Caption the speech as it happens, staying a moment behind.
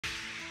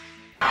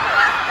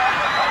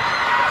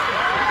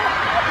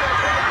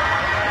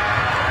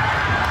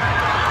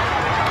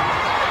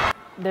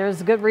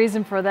There's a good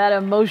reason for that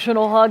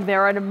emotional hug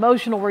there. An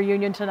emotional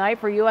reunion tonight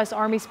for U.S.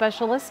 Army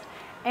specialist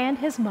and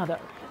his mother.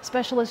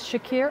 Specialist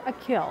Shakir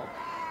Akil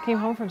came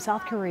home from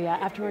South Korea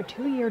after a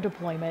 2-year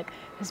deployment.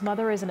 His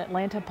mother is an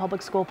Atlanta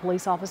public school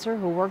police officer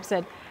who works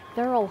at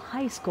Thurl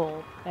High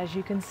School. As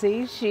you can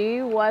see,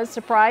 she was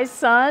surprised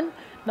son.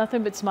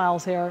 Nothing but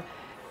smiles here.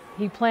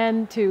 He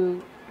planned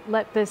to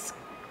let this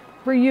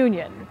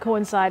reunion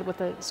coincide with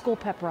the school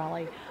pep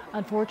rally.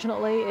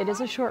 Unfortunately, it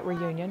is a short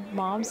reunion.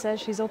 Mom says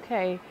she's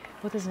okay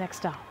with his next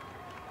stop.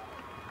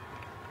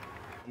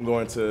 I'm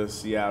going to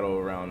Seattle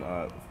around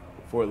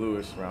Fort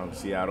Lewis, around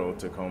Seattle,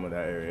 Tacoma,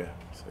 that area.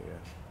 So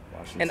yeah,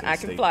 Washington and I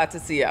can State. fly to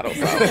Seattle.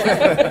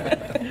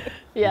 So.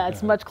 Yeah,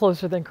 it's much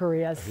closer than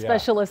Korea.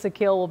 Specialist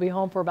Akil will be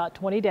home for about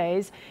 20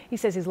 days. He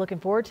says he's looking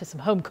forward to some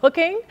home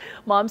cooking.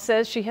 Mom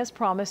says she has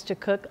promised to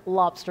cook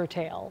lobster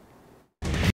tail.